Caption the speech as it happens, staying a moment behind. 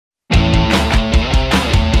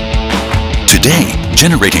Today,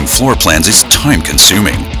 generating floor plans is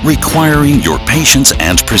time-consuming, requiring your patience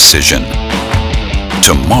and precision.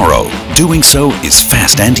 Tomorrow, doing so is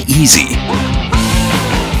fast and easy.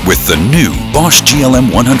 With the new Bosch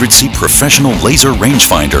GLM 100C Professional Laser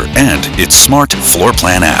Rangefinder and its smart floor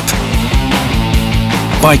plan app.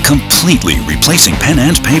 By completely replacing pen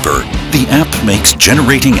and paper, the app makes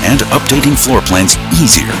generating and updating floor plans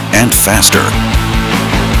easier and faster.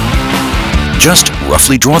 Just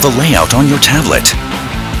roughly draw the layout on your tablet.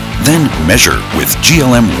 Then measure with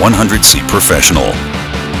GLM 100C Professional.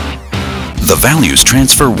 The values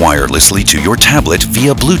transfer wirelessly to your tablet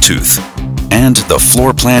via Bluetooth, and the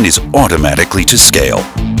floor plan is automatically to scale.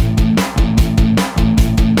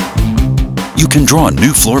 You can draw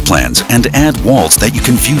new floor plans and add walls that you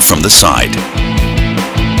can view from the side.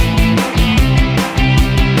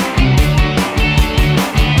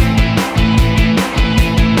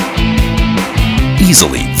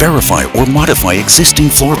 Easily verify or modify existing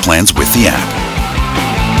floor plans with the app.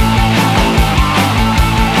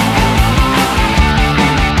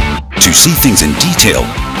 To see things in detail,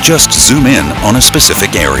 just zoom in on a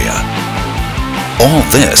specific area. All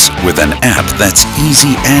this with an app that's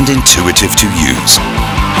easy and intuitive to use.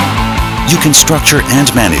 You can structure and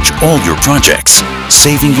manage all your projects,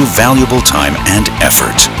 saving you valuable time and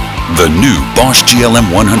effort. The new Bosch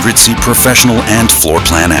GLM 100C Professional and Floor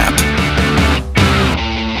Plan app.